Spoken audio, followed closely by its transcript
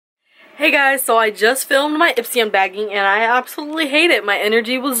Hey guys, so I just filmed my IPSY unbagging and I absolutely hate it. My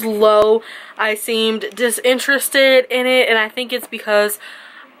energy was low. I seemed disinterested in it, and I think it's because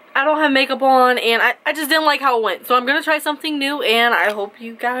I don't have makeup on and I just didn't like how it went. So I'm gonna try something new and I hope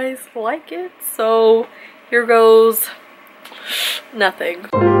you guys like it. So here goes nothing.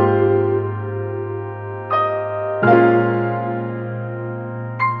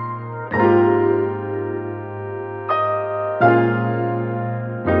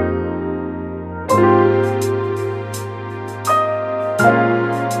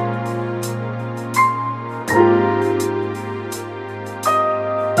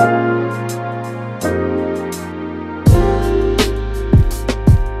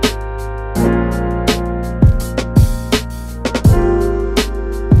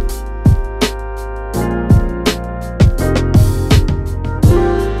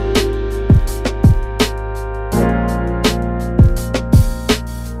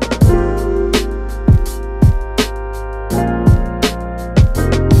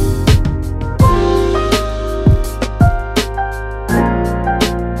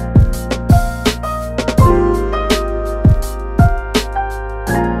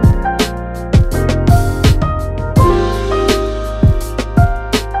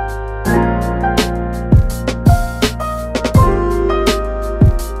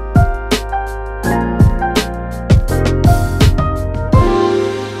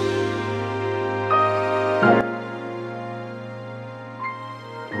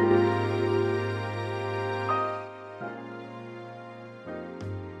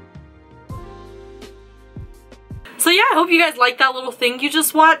 So yeah, I hope you guys liked that little thing you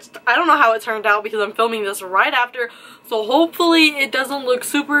just watched. I don't know how it turned out because I'm filming this right after, so hopefully it doesn't look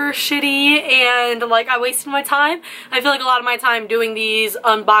super shitty and like I wasted my time. I feel like a lot of my time doing these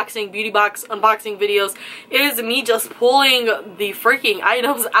unboxing, beauty box unboxing videos is me just pulling the freaking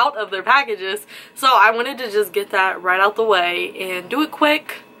items out of their packages. So I wanted to just get that right out the way and do it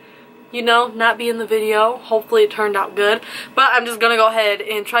quick. You know, not be in the video. Hopefully it turned out good. But I'm just gonna go ahead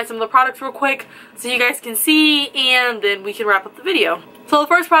and try some of the products real quick so you guys can see, and then we can wrap up the video. So the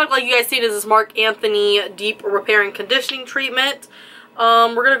first product, like you guys seen, is this Marc Anthony Deep Repair and Conditioning Treatment.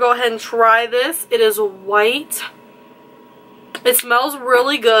 We're gonna go ahead and try this. It is white. It smells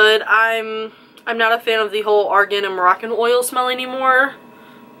really good. I'm not a fan of the whole argan and Moroccan oil smell anymore.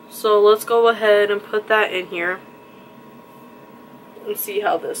 So let's go ahead and put that in here and see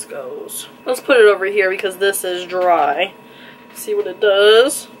how this goes. Let's put it over here because this is dry. See what it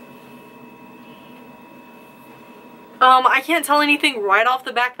does. I can't tell anything right off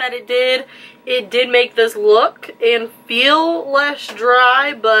the back that it did. It did make this look and feel less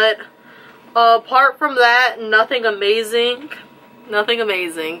dry, but apart from that, nothing amazing. Nothing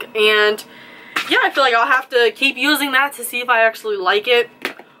amazing. And yeah, I feel like I'll have to keep using that to see if I actually like it.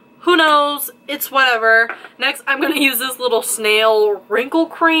 Who knows? It's whatever. Next, I'm going to use this little snail wrinkle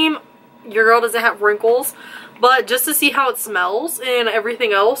cream. Your girl doesn't have wrinkles. But just to see how it smells and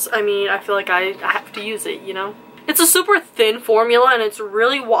everything else, I mean, I feel like I have to use it, you know? It's a super thin formula and it's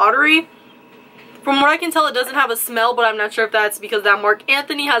really watery. From what I can tell, it doesn't have a smell, but I'm not sure if that's because that Marc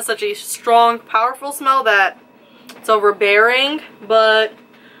Anthony has such a strong, powerful smell that it's overbearing. But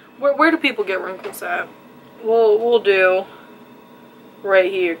where do people get wrinkles at? We'll do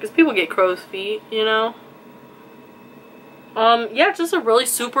right here, because people get crow's feet, you know. Yeah, it's just a really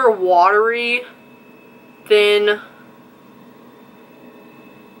super watery, thin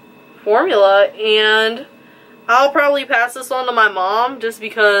formula, and I'll probably pass this on to my mom just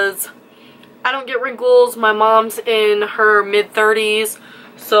because I don't get wrinkles. My mom's in her mid-30s,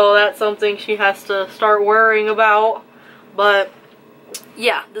 so that's something she has to start worrying about. But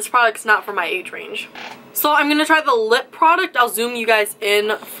yeah, this product's not for my age range. So I'm going to try the lip product. I'll zoom you guys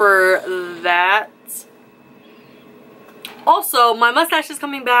in for that. Also, my mustache is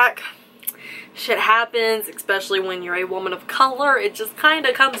coming back. Shit happens, especially when you're a woman of color. It just kind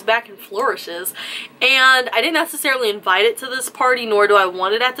of comes back and flourishes. And I didn't necessarily invite it to this party, nor do I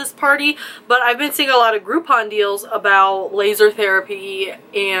want it at this party. But I've been seeing a lot of Groupon deals about laser therapy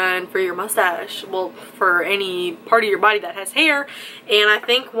and for your mustache. Well, for any part of your body that has hair. And I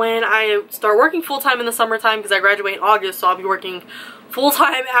think when I start working full-time in the summertime, because I graduate in August, so I'll be working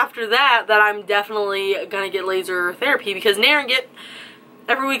full-time after that, that I'm definitely gonna get laser therapy, because Narragansett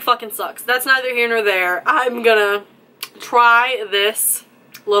every week fucking sucks. That's neither here nor there. I'm gonna try this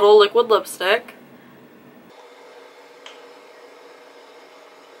little liquid lipstick.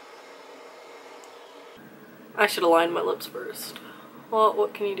 I should align my lips first. Well,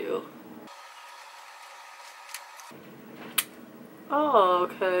 what can you do? Oh,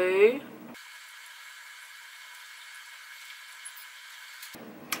 okay.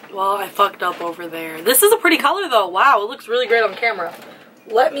 Well, I fucked up over there. This is a pretty color though. Wow, it looks really great on camera.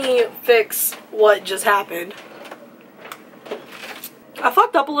 Let me fix what just happened. I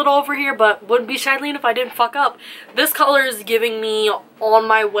fucked up a little over here, but wouldn't be Shilene if I didn't fuck up. This color is giving me on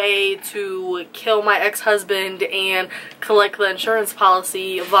my way to kill my ex-husband and collect the insurance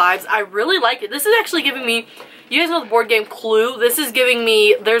policy vibes. I really like it. This is actually giving me, you guys know the board game Clue? This is giving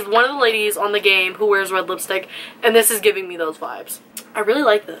me, there's one of the ladies on the game who wears red lipstick, and this is giving me those vibes. I really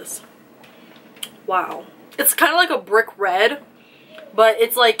like this. Wow. It's kind of like a brick red, but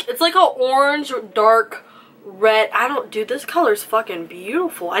it's like an orange, dark red. Dude, this color's fucking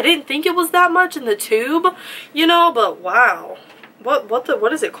beautiful. I didn't think it was that much in the tube, you know, but wow.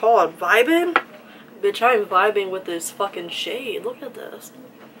 What is it called? Vibin? Bitch, I'm vibing with this fucking shade. Look at this.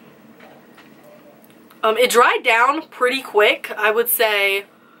 It dried down pretty quick. I would say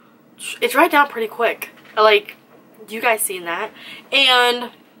it dried down pretty quick. Like, you guys seen that?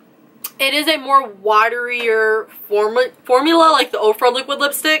 And it is a more waterier formula, like the Ofra liquid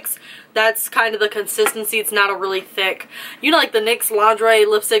lipsticks. That's kind of the consistency. It's not a really thick, you know, like the NYX lingerie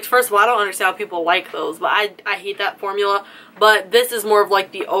lipsticks. First of all, I don't understand how people like those, but I hate that formula. But this is more of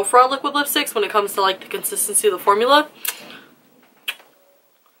like the Ofra liquid lipsticks when it comes to like the consistency of the formula.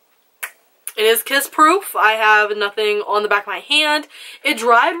 It is kiss proof. I have nothing on the back of my hand. It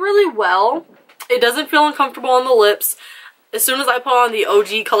dried really well. It doesn't feel uncomfortable on the lips. As soon as I put on the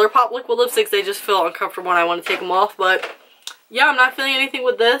OG ColourPop liquid lipsticks, they just feel uncomfortable and I want to take them off. But yeah, I'm not feeling anything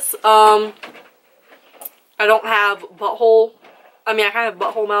with this. I don't have butthole. I mean, I kind of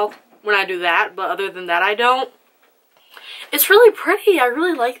have butthole mouth when I do that, but other than that, I don't. It's really pretty. I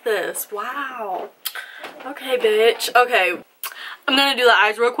really like this. Wow. Okay, bitch. Okay. I'm going to do the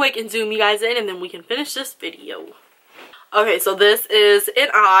eyes real quick and zoom you guys in, and then we can finish this video. Okay, so this is an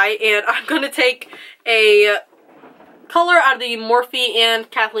eye, and I'm going to take a color out of the Morphe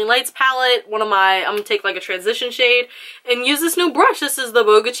and Kathleen Lights palette. I'm going to take like a transition shade and use this new brush. This is the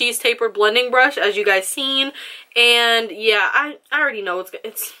Beau Gachis tapered blending brush, as you guys seen. And yeah, I already know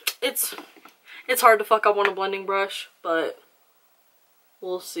it's hard to fuck up on a blending brush, but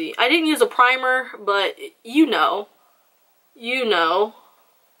we'll see. I didn't use a primer, but you know.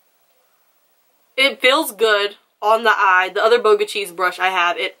 It feels good on the eye. The other Beau Gachis brush I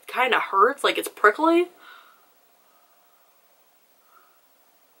have, it kind of hurts, like it's prickly.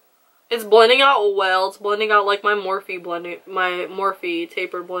 It's blending out well. It's blending out like my Morphe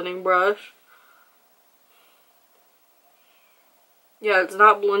tapered blending brush. Yeah, it's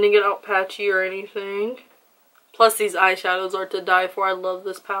not blending it out patchy or anything. Plus these eyeshadows are to die for. I love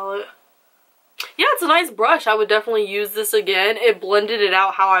this palette. Yeah, it's a nice brush. I would definitely use this again. It blended it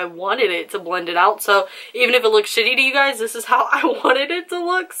out how I wanted it to blend it out. So even if it looks shitty to you guys, this is how I wanted it to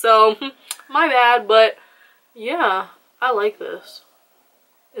look. So my bad, but yeah, I like this.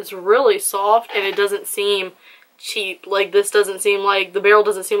 It's really soft and it doesn't seem cheap. Like this doesn't seem like, the barrel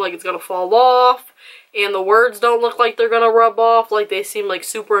doesn't seem like it's gonna fall off, and the words don't look like they're gonna rub off. Like they seem like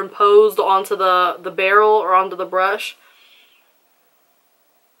superimposed onto the barrel or onto the brush.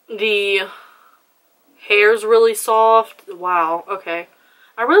 The hair's really soft. Wow, okay.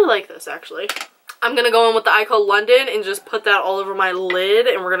 I really like this actually. I'm gonna go in with the eyeko London and just put that all over my lid,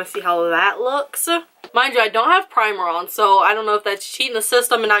 and we're gonna see how that looks. Mind you, I don't have primer on, so I don't know if that's cheating the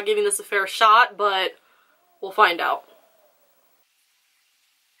system and not giving this a fair shot, but we'll find out.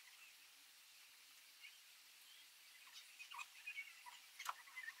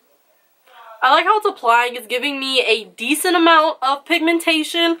 I like how it's applying. It's giving me a decent amount of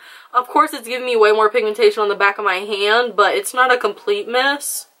pigmentation. Of course, it's giving me way more pigmentation on the back of my hand, but it's not a complete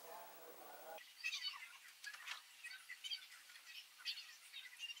mess.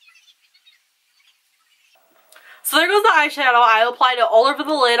 So there goes the eyeshadow. I applied it all over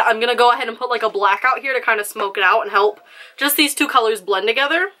the lid. I'm going to go ahead and put like a black out here to kind of smoke it out and help just these two colors blend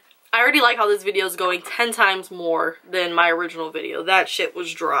together. I already like how this video is going 10 times more than my original video. That shit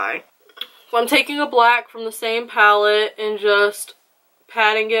was dry. So I'm taking a black from the same palette and just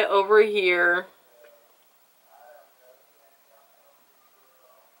patting it over here.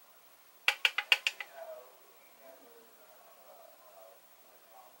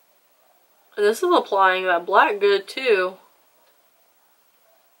 And this is applying that black good too.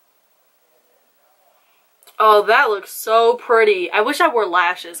 Oh, that looks so pretty. I wish I wore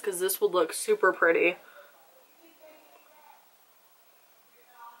lashes because this would look super pretty.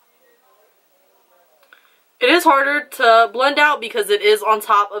 It is harder to blend out because it is on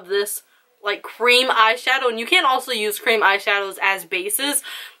top of this like cream eyeshadow, and you can also use cream eyeshadows as bases.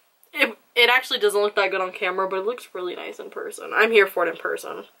 It actually doesn't look that good on camera, but it looks really nice in person. I'm here for it in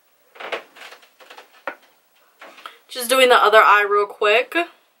person. Just doing the other eye real quick.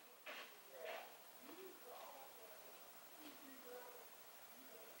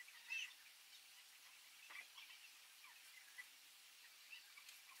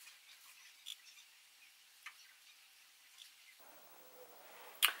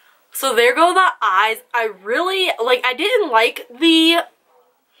 So there go the eyes. I really, like, I didn't like the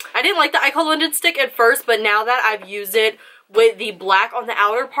eyeko lended stick at first, but now that I've used it with the black on the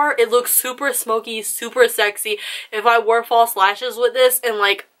outer part, it looks super smoky, super sexy. If I wore false lashes with this and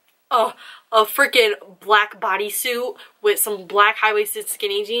like a freaking black bodysuit with some black high-waisted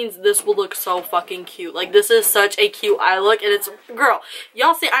skinny jeans, this will look so fucking cute. Like, this is such a cute eye look, and it's, girl,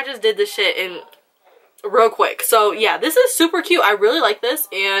 y'all see I just did this shit in real quick. So yeah, this is super cute. I really like this,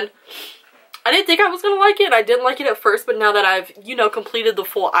 and I didn't think I was gonna like it. I didn't like it at first, but now that I've, you know, completed the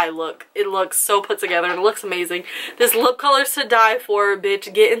full eye look, it looks so put together and it looks amazing. This lip color's to die for,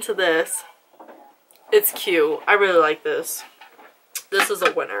 bitch. Get into this. It's cute. I really like this. This is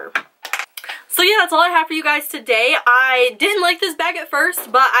a winner. So yeah, that's all I have for you guys today. I didn't like this bag at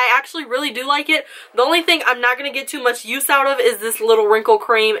first, but I actually really do like it. The only thing I'm not going to get too much use out of is this little wrinkle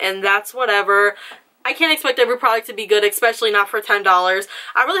cream, and that's whatever. I can't expect every product to be good, especially not for $10.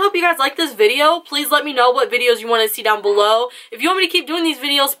 I really hope you guys like this video. Please let me know what videos you want to see down below. If you want me to keep doing these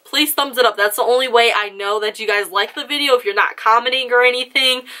videos, please thumbs it up. That's the only way I know that you guys like the video, if you're not commenting or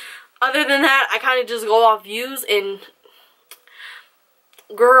anything. Other than that, I kind of just go off views and...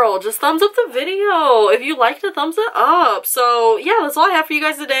 girl, just thumbs up the video. If you liked it, thumbs it up. So yeah, that's all I have for you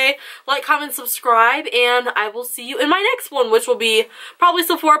guys today. Like, comment, subscribe, and I will see you in my next one, which will be probably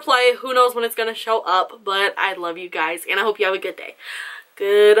Sephora Play. Who knows when it's gonna show up, but I love you guys, and I hope you have a good day.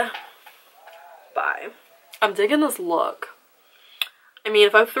 Goodbye. I'm digging this look. I mean,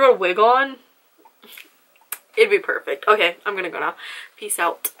 if I throw a wig on, it'd be perfect. Okay, I'm gonna go now. Peace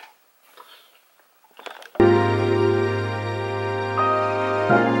out.